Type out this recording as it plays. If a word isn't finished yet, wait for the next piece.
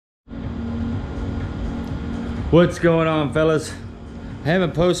What's going on, fellas? I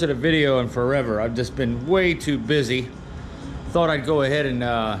haven't posted a video in forever. I've just been way too busy. Thought I'd go ahead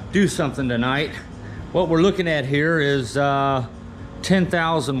and do something tonight. What we're looking at here is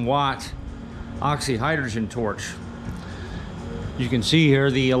 10,000 watt oxyhydrogen torch. You can see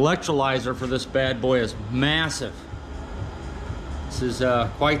here the electrolyzer for this bad boy is massive. This is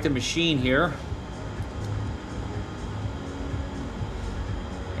quite the machine here.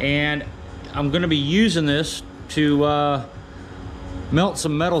 And I'm going to be using this to melt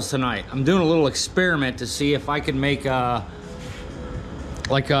some metals tonight. I'm doing a little experiment to see if I can make a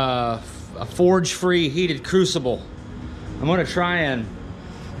forge-free heated crucible. I'm going to try and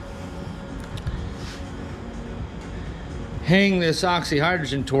hang this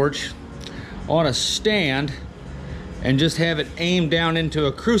oxyhydrogen torch on a stand and just have it aimed down into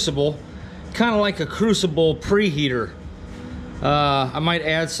a crucible, kind of like a crucible preheater. I might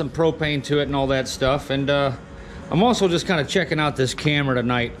add some propane to it and all that stuff. And I'm also just kind of checking out this camera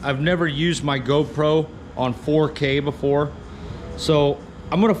tonight. I've never used my GoPro on 4K before. So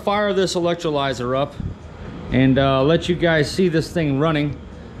I'm gonna fire this electrolyzer up and let you guys see this thing running.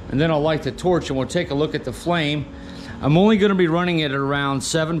 And then I'll light the torch and we'll take a look at the flame. I'm only gonna be running it at around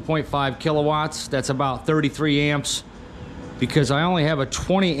 7.5 kilowatts. That's about 33 amps. Because I only have a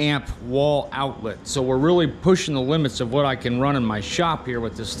 20 amp wall outlet. So we're really pushing the limits of what I can run in my shop here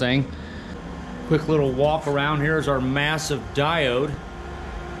with this thing. Quick little walk around. Here's our massive diode.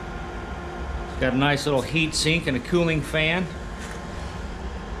 It's got a nice little heat sink and a cooling fan.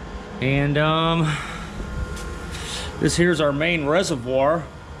 And this here's our main reservoir.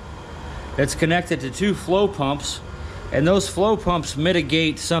 It's connected to two flow pumps. And those flow pumps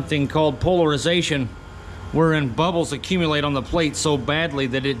mitigate something called polarization, wherein bubbles accumulate on the plate so badly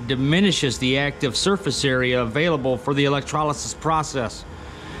that it diminishes the active surface area available for the electrolysis process.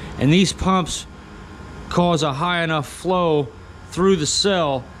 And these pumps cause a high enough flow through the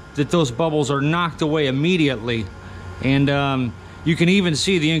cell that those bubbles are knocked away immediately. And you can even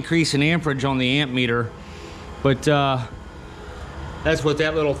see the increase in amperage on the amp meter. But that's what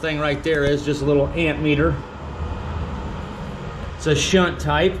that little thing right there is, just a little amp meter. It's a shunt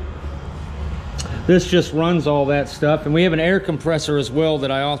type. This just runs all that stuff. And we have an air compressor as well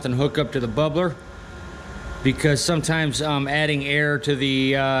that I often hook up to the bubbler, because sometimes adding air to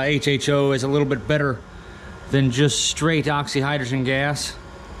the HHO is a little bit better than just straight oxyhydrogen gas.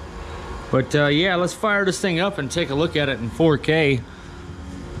 But yeah, let's fire this thing up and take a look at it in 4K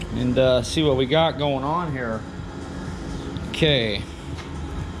and see what we got going on here. Okay,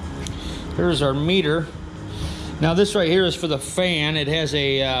 here's our meter. Now this right here is for the fan. It has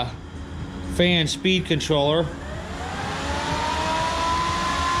a fan speed controller.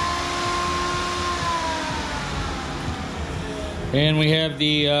 And we have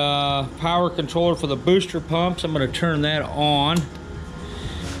the power controller for the booster pumps. I'm going to turn that on.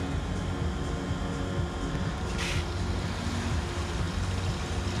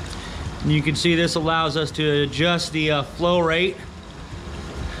 And you can see this allows us to adjust the flow rate,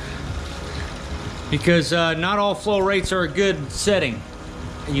 because not all flow rates are a good setting.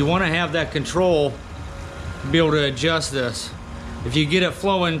 You want to have that control to be able to adjust this. If you get it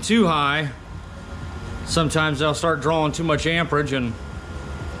flowing too high, sometimes they'll start drawing too much amperage,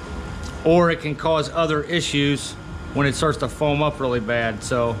 or it can cause other issues when it starts to foam up really bad.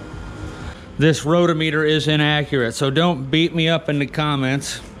 So this rotometer is inaccurate, so don't beat me up in the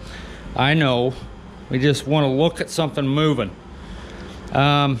comments. I know, we just want to look at something moving.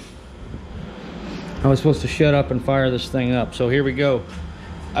 I was supposed to shut up and fire this thing up, so here we go.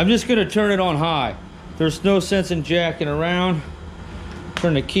 I'm just going to turn it on high. There's no sense in jacking around.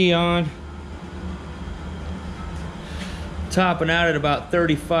 Turn the key on. Topping out at about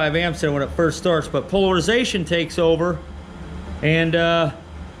 35 amps there when it first starts, but polarization takes over and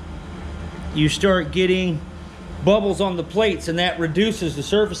you start getting bubbles on the plates, and that reduces the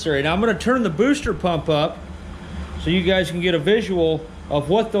surface area. Now I'm going to turn the booster pump up so you guys can get a visual of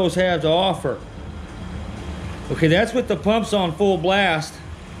what those have to offer. Okay, that's with the pumps on full blast.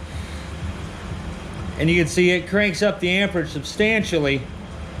 And you can see it cranks up the amperage substantially.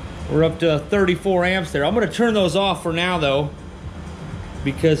 We're up to 34 amps there. I'm going to turn those off for now though,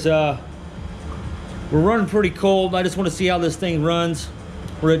 because we're running pretty cold. I just want to see how this thing runs.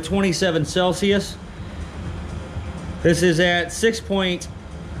 We're at 27 Celsius. This is at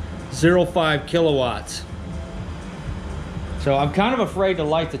 6.05 kilowatts. So I'm kind of afraid to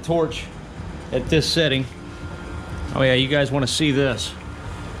light the torch at this setting. Oh yeah, you guys want to see this.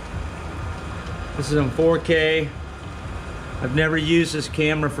 This is in 4K. I've never used this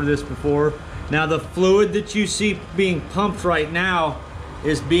camera for this before. Now the fluid that you see being pumped right now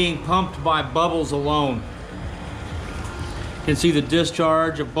is being pumped by bubbles alone. You can see the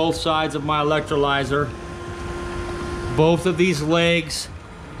discharge of both sides of my electrolyzer. Both of these legs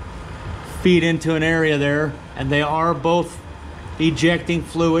feed into an area there, and they are both ejecting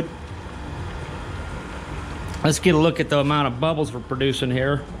fluid. Let's get a look at the amount of bubbles we're producing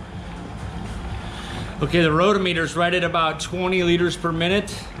here. Okay, the rotometer's right at about 20 liters per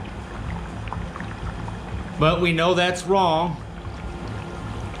minute, but we know that's wrong.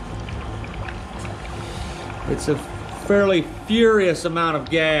 It's a fairly furious amount of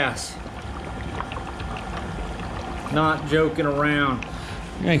gas. Not joking around.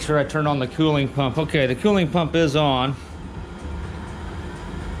 Make sure I turned on the cooling pump. Okay, the cooling pump is on.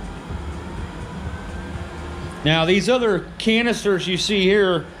 Now these other canisters you see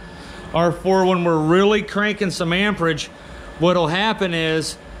here are for when we're really cranking some amperage. What'll happen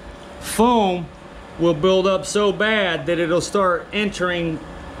is foam will build up so bad that it'll start entering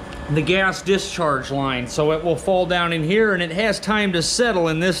the gas discharge line. So it will fall down in here and it has time to settle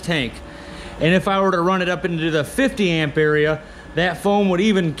in this tank. And if I were to run it up into the 50 amp area, that foam would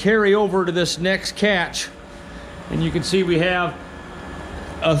even carry over to this next catch. And you can see we have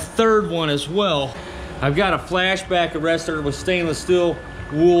a third one as well. I've got a flashback arrestor with stainless steel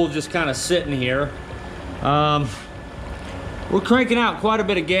wool just kind of sitting here. We're cranking out quite a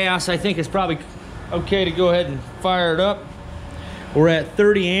bit of gas. I think it's probably okay to go ahead and fire it up. We're at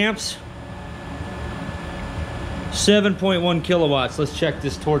 30 amps, 7.1 kilowatts. Let's check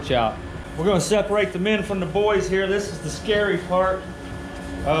this torch out. We're going to separate the men from the boys here. This is the scary part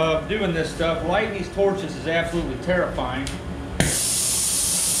of doing this stuff. Lighting these torches is absolutely terrifying.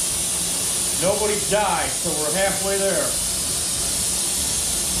 Nobody died, so we're halfway there.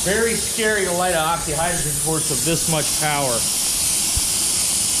 Very scary to light an oxyhydrogen torch with this much power.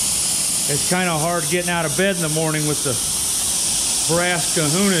 It's kind of hard getting out of bed in the morning with the brass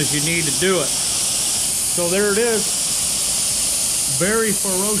kahunas you need to do it. So there it is. Very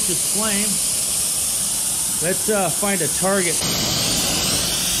ferocious flame. Let's find a target.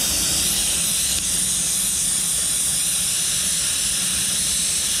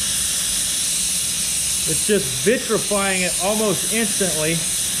 It's just vitrifying it almost instantly.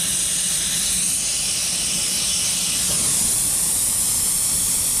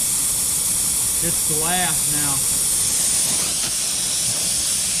 It's glass now.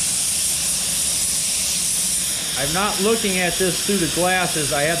 I'm not looking at this through the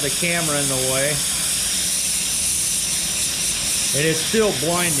glasses. I have the camera in the way. And it's still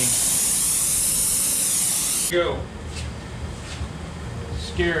blinding. Go.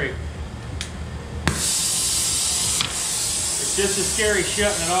 Scary. It's just as scary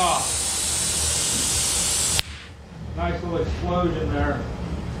shutting it off. Nice little explosion there.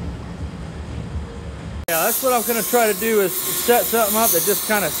 Yeah, that's what I'm going to try to do, is set something up that just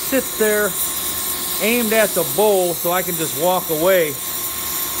kind of sits there aimed at the bowl so I can just walk away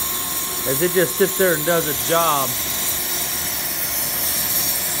as it just sits there and does its job.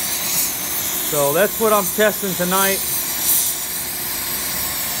 So that's what I'm testing tonight.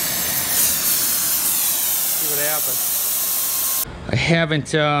 See what happens. I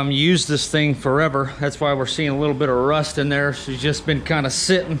haven't used this thing forever. That's why we're seeing a little bit of rust in there. She's just been kind of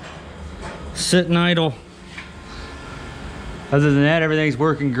sitting idle. Other than that, everything's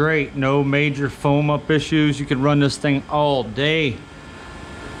working great. No major foam up issues. You can run this thing all day.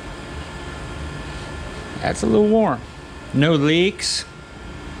 That's a little warm. No leaks.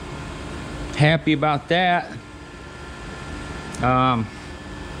 Happy about that.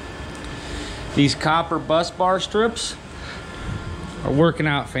 These copper bus bar strips are working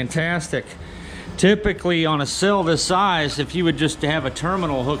out fantastic. Typically on a cell this size, if you would just have a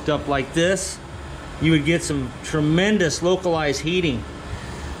terminal hooked up like this, you would get some tremendous localized heating.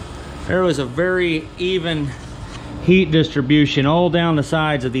 There was a very even heat distribution all down the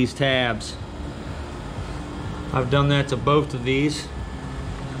sides of these tabs. I've done that to both of these.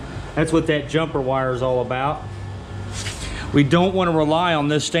 That's what that jumper wire is all about. We don't want to rely on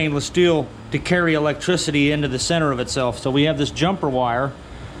this stainless steel to carry electricity into the center of itself. So we have this jumper wire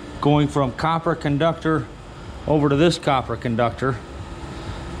going from copper conductor over to this copper conductor.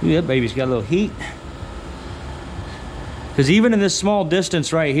 Ooh, that baby's got a little heat. Because even in this small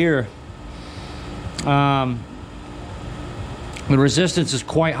distance right here, the resistance is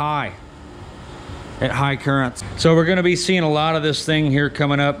quite high at high currents. So we're going to be seeing a lot of this thing here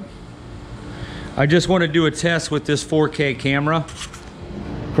coming up. I just want to do a test with this 4K camera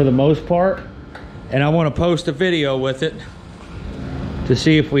for the most part, and I want to post a video with it to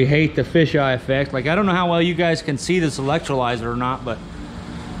see if we hate the fisheye effect. Like, I don't know how well you guys can see this electrolyzer or not, but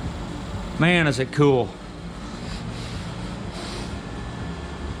man, is it cool.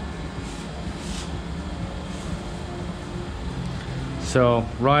 So,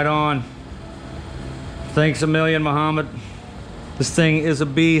 right on. Thanks a million, Muhammad. This thing is a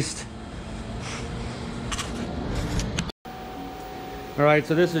beast. All right,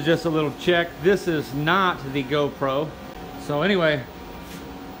 so this is just a little check. This is not the GoPro. So anyway,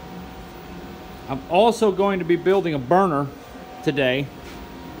 I'm also going to be building a burner today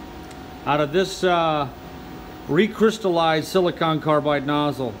out of this recrystallized silicon carbide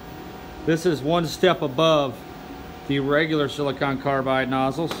nozzle. This is one step above the regular silicon carbide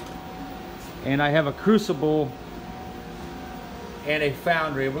nozzles. And I have a crucible and a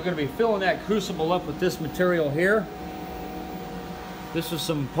foundry. We're going to be filling that crucible up with this material here. This is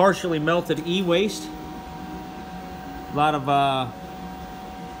some partially melted e-waste. A lot of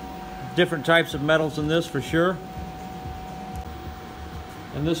different types of metals in this for sure.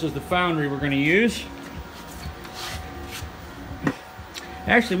 And this is the foundry we're going to use.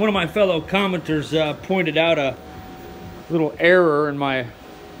 Actually, one of my fellow commenters pointed out a little error in my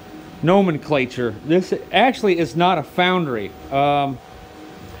nomenclature. This actually is not a foundry. A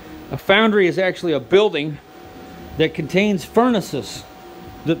foundry is actually a building that contains furnaces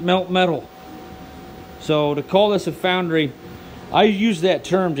that melt metal. So to call this a foundry, I use that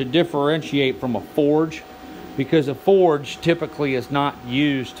term to differentiate from a forge, because a forge typically is not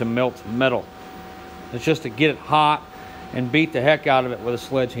used to melt metal. It's just to get it hot and beat the heck out of it with a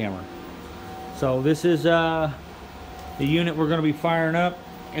sledgehammer. So this is the unit we're going to be firing up,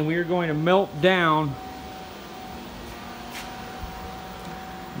 and we are going to melt down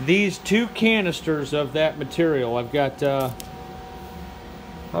these 2 canisters of that material. I've got,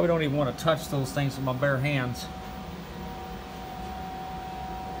 probably don't even want to touch those things with my bare hands.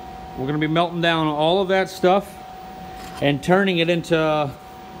 We're going to be melting down all of that stuff and turning it into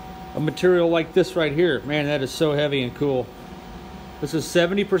a material like this right here. Man, that is so heavy and cool. This is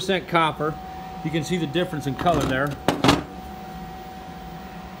 70% copper. You can see the difference in color there.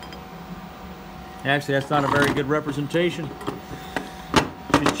 Actually, that's not a very good representation.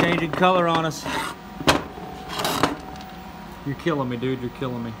 It's changing color on us. You're killing me, dude. You're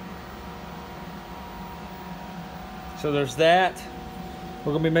killing me. So there's that.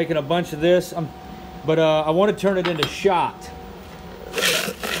 We're going to be making a bunch of this. But I want to turn it into shot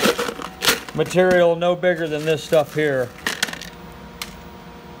material, no bigger than this stuff here.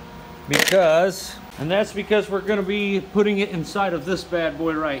 And that's because we're going to be putting it inside of this bad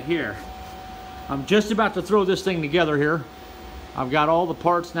boy right here. I'm just about to throw this thing together here. I've got all the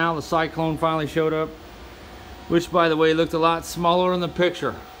parts now. The Cyclone finally showed up, which, by the way, looked a lot smaller in the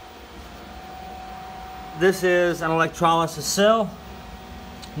picture. This is an electrolysis cell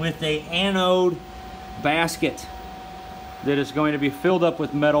with an anode basket that is going to be filled up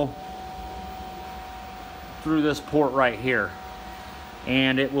with metal through this port right here.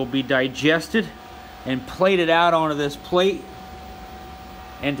 And it will be digested and plated out onto this plate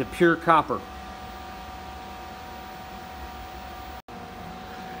into pure copper.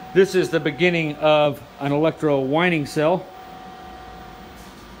 This is the beginning of an electro winding cell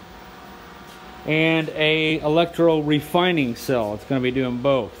and a electro refining cell. It's going to be doing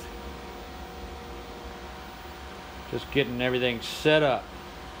both. Just getting everything set up.